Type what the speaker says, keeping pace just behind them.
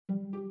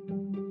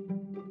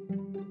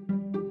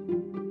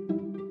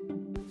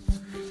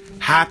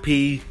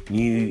Happy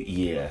New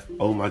Year.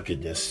 Oh my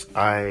goodness.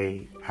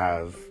 I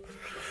have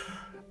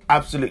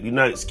absolutely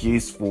no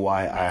excuse for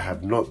why I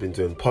have not been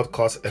doing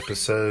podcast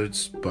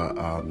episodes, but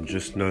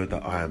just know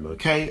that I am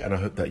okay, and I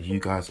hope that you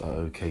guys are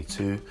okay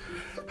too.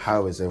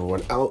 How is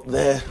everyone out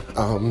there?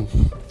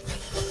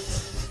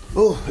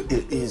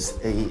 It is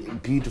a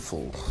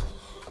beautiful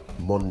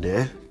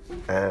Monday,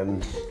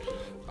 and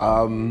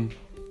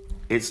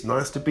it's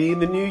nice to be in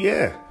the new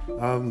year.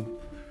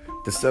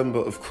 December,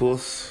 of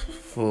course,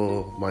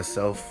 for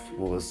myself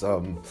was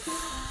a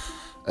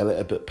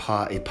little bit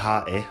party,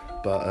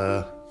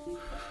 but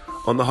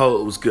on the whole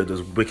it was good. It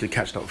was wicked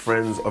catching up with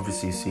friends,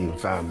 obviously seeing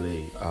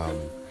family.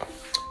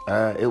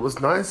 It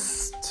was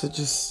nice to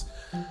just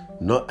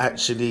not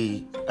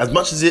actually, as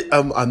much as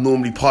I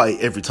normally party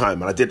every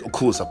time, and I did, of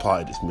course I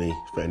partied. It's me,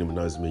 if anyone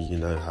knows me, you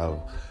know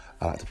how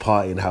I like to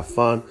party and have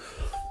fun,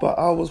 but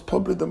I was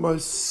probably the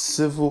most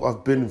civil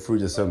I've been through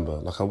December.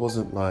 Like, I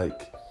wasn't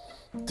like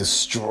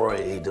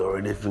destroyed or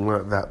anything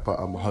like that, but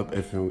I hope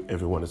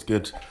everyone is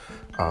good.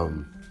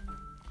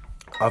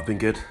 I've been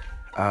good.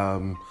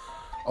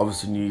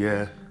 Obviously New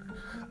Year,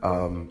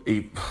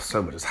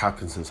 so much has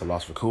happened since I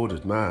last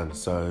recorded, man.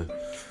 So,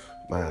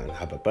 man,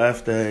 had my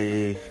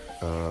birthday,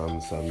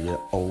 so I'm a year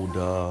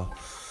older.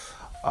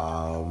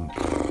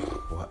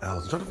 What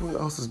else? I'm trying to think what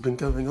else has been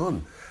going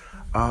on.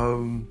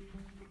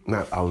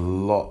 Man, a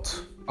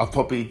lot. I've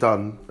probably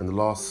done in the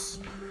last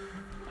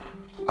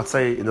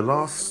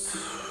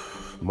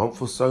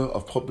month or so,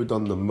 I've probably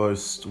done the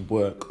most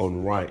work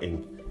on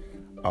writing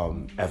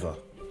ever.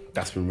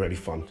 That's been really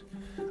fun.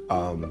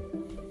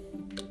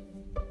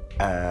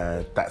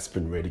 That's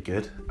been really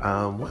good.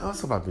 What else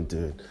have I been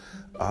doing?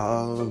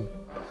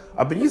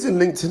 I've been using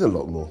LinkedIn a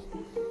lot more.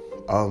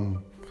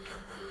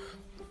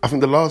 I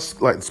think the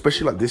last,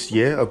 especially this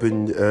year, I've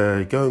been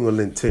going on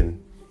LinkedIn,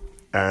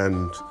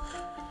 and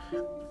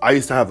I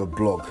used to have a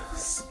blog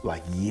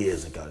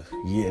years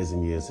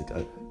and years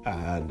ago,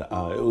 and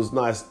it was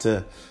nice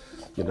to,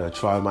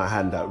 try my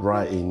hand at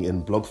writing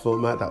in blog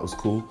format. That was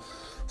cool.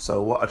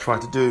 So what I try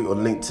to do on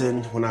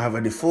LinkedIn when I have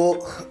any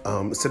thought,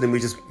 instead of me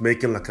just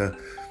making a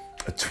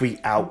tweet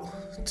out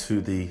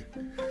to the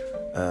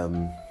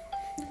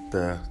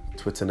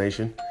Twitter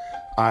nation,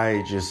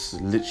 I just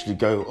literally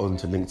go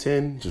onto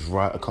LinkedIn, just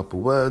write a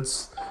couple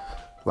words.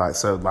 For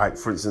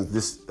instance,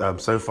 this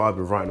so far I've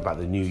been writing about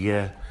the new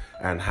year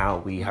and how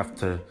we have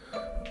to,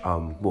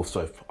 I'll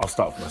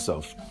start with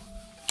myself.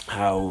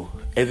 How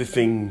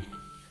everything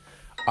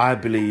I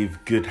believe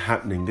good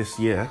happening this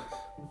year,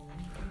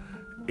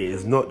 it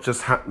is not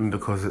just happening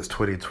because it's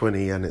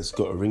 2020 and it's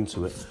got a ring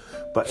to it,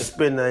 but it's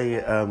been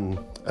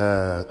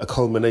a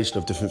culmination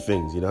of different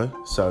things,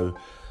 So,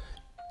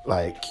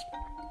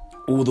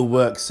 all the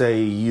work,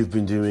 say, you've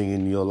been doing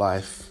in your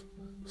life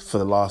for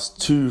the last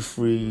 2,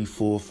 3,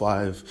 4,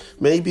 5,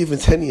 maybe even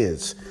 10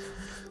 years,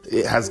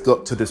 it has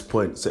got to this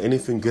point. So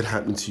anything good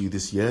happening to you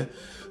this year,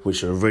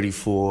 which you're ready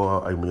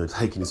for, and when you're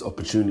taking these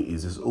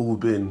opportunities, has all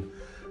been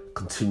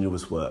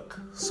continuous work.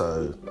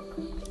 So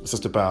it's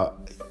just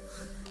about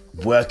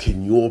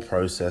working your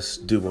process,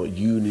 do what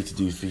you need to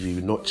do for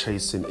you, not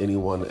chasing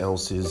anyone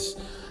else's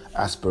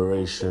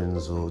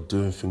aspirations or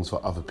doing things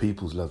for other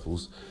people's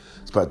levels.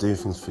 It's about doing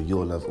things for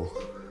your level.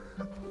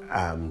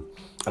 And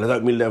I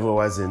don't mean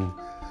level as in,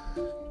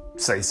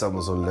 say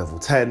someone's on level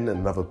 10 and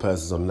another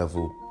person's on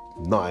level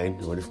 9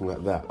 or anything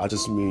like that. I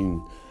just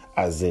mean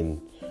as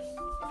in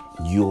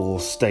your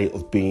state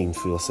of being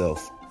for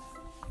yourself.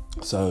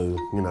 So,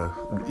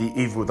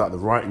 even without the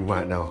writing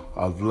right now,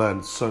 I've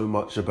learned so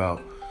much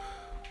about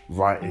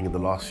writing in the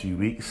last few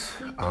weeks,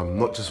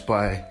 not just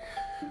by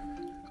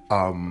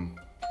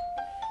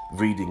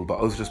reading, but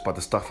also just by the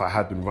stuff I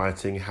had been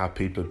writing, how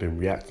people have been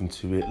reacting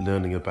to it,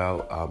 learning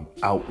about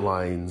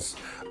outlines,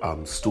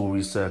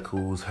 story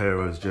circles,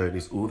 heroes'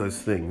 journeys, all those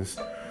things.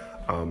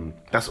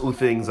 That's all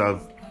things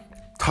I've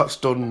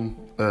touched on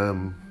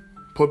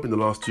probably in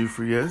the last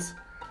 2-3 years,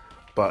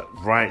 but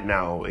right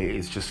now it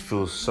just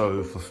feels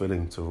so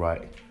fulfilling to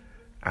write,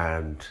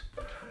 and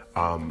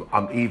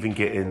I'm even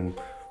getting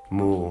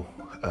more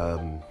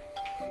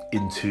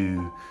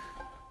into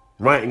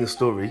writing a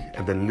story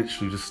and then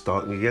literally just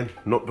starting again.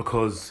 Not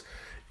because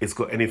it's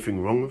got anything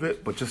wrong with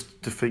it, but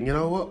just to think, you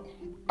know what?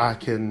 I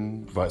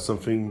can write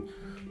something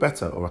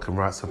better, or I can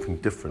write something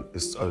different.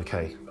 It's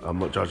okay. I'm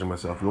not judging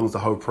myself. As long as the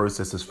whole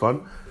process is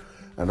fun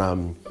and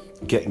I'm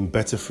getting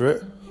better for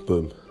it,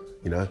 boom,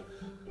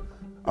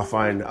 I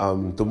find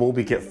the more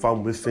we get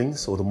fun with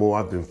things, or the more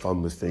I've been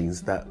fun with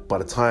things, that by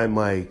the time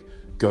I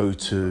go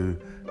to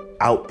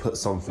output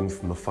something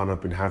from the fun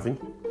I've been having,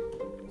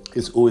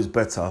 it's always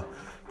better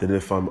than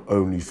if I'm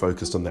only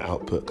focused on the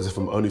output. Because if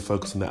I'm only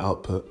focused on the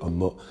output, I'm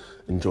not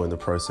enjoying the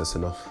process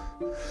enough.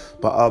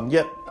 But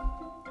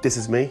this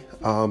is me.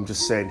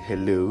 Just saying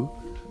hello.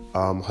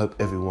 Hope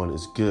everyone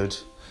is good.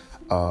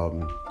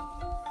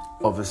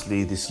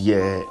 Obviously this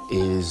year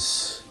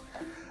is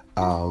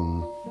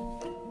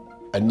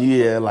a new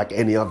year like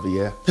any other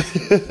year.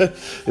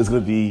 There's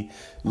going to be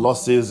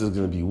losses, there's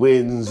going to be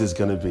wins, there's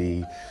going to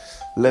be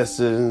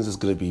lessons. There's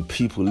going to be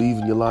people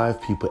leaving your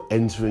life, people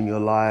entering your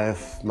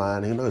life.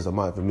 Man, who knows? I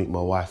might even meet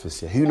my wife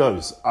this year. Who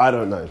knows? I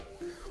don't know.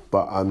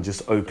 But I'm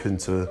just open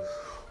to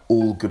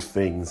all good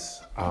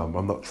things.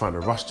 I'm not trying to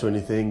rush to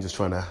anything, just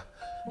trying to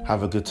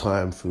have a good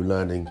time through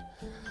learning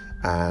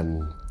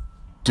and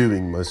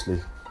doing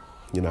mostly.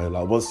 You know,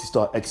 like once you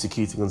start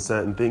executing on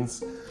certain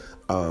things,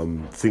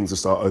 things will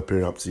start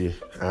opening up to you.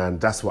 And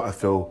that's what I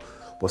feel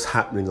was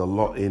happening a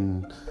lot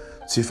in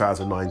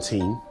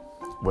 2019,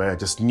 where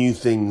just new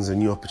things and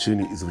new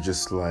opportunities were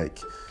just like,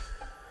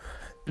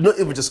 not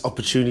even just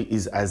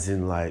opportunities as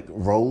in like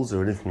roles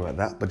or anything like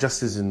that, but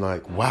just as in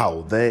like,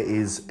 wow, there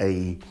is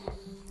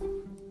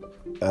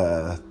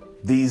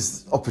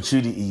these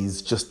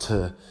opportunities just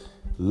to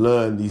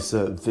learn these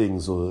certain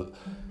things, or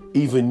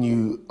even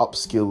new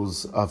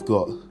upskills I've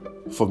got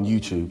from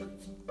YouTube,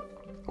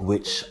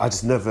 which I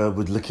just never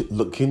would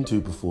look into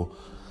before.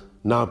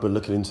 Now I've been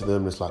looking into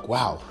them and it's like,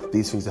 wow,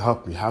 these things are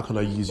helping me. How can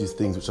I use these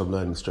things which I'm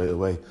learning straight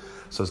away?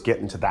 So it's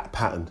getting to that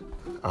pattern.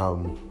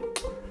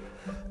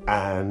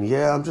 And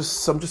yeah, I'm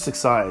just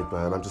excited,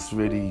 man. I'm just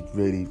really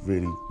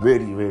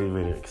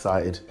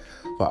excited.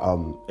 But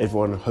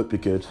everyone, hope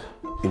you're good.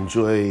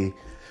 Enjoy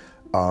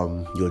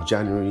your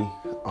January.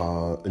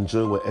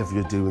 Enjoy whatever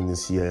you're doing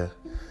this year.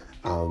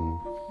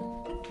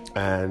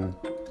 And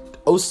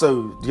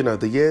also, you know,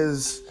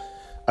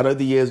 I know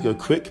the years go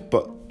quick,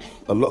 but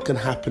a lot can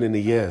happen in a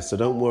year. So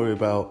don't worry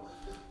about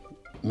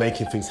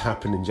making things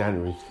happen in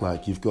January.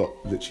 Like, you've got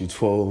literally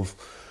 12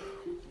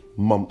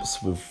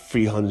 months with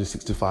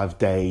 365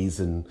 days,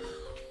 and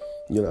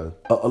you know,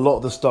 a lot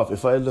of the stuff,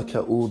 if I look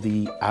at all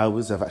the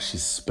hours I've actually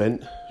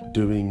spent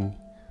doing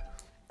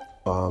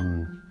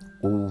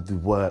all the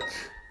work,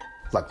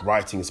 like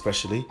writing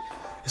especially,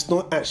 it's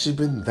not actually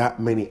been that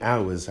many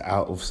hours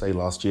out of, say,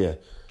 last year,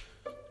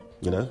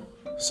 you know?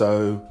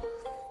 So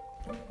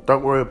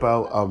don't worry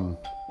about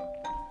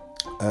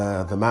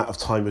the amount of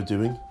time you're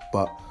doing,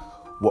 but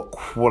what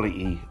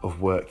quality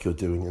of work you're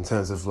doing, in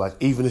terms of like,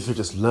 even if you're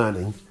just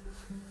learning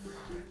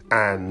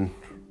and,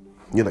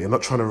 you know, you're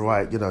not trying to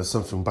write, you know,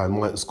 something by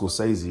Martin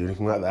Scorsese or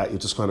anything like that. You're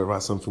just trying to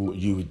write something what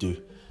you would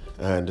do.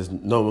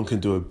 And no one can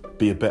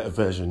be a better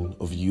version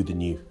of you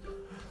than you.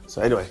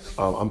 So anyway,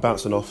 I'm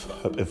bouncing off.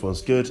 Hope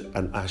everyone's good,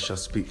 and I shall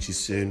speak to you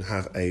soon.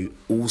 Have a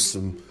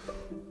awesome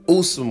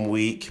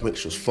week. Make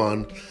sure it's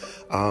fun.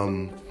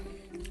 I'm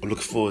looking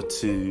forward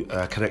to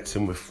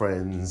connecting with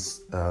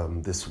friends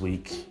this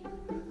week,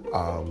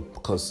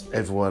 because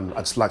everyone, I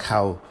just like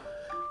how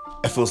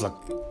it feels like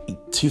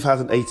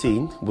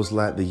 2018 was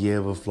like the year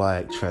of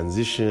like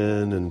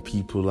transition and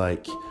people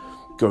like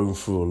going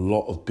through a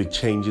lot of big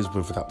changes,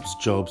 whether that was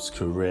jobs,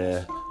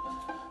 career.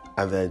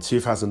 And then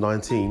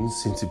 2019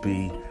 seemed to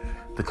be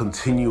the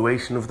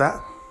continuation of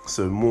that.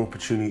 So more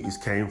opportunities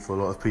came for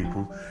a lot of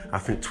people. I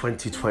think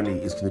 2020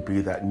 is going to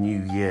be that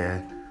new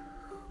year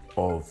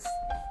of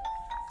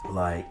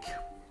like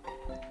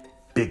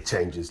big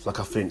changes. Like,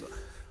 I think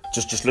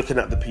just looking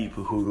at the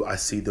people who I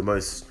see the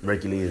most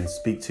regularly and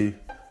speak to,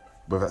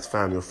 whether that's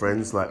family or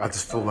friends, like, I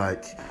just feel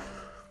like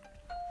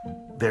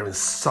they're in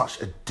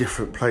such a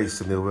different place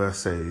than they were,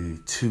 say,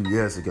 2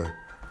 years ago.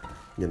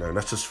 You know, and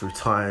that's just through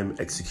time,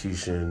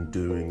 execution,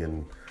 doing,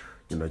 and,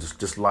 you know,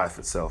 just life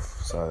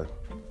itself. So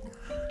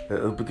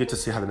it'll be good to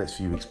see how the next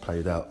few weeks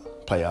play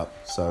out.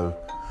 So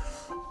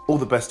all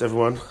the best,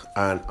 everyone,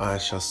 and I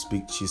shall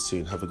speak to you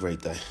soon. Have a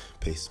great day.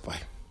 Peace.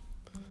 Bye.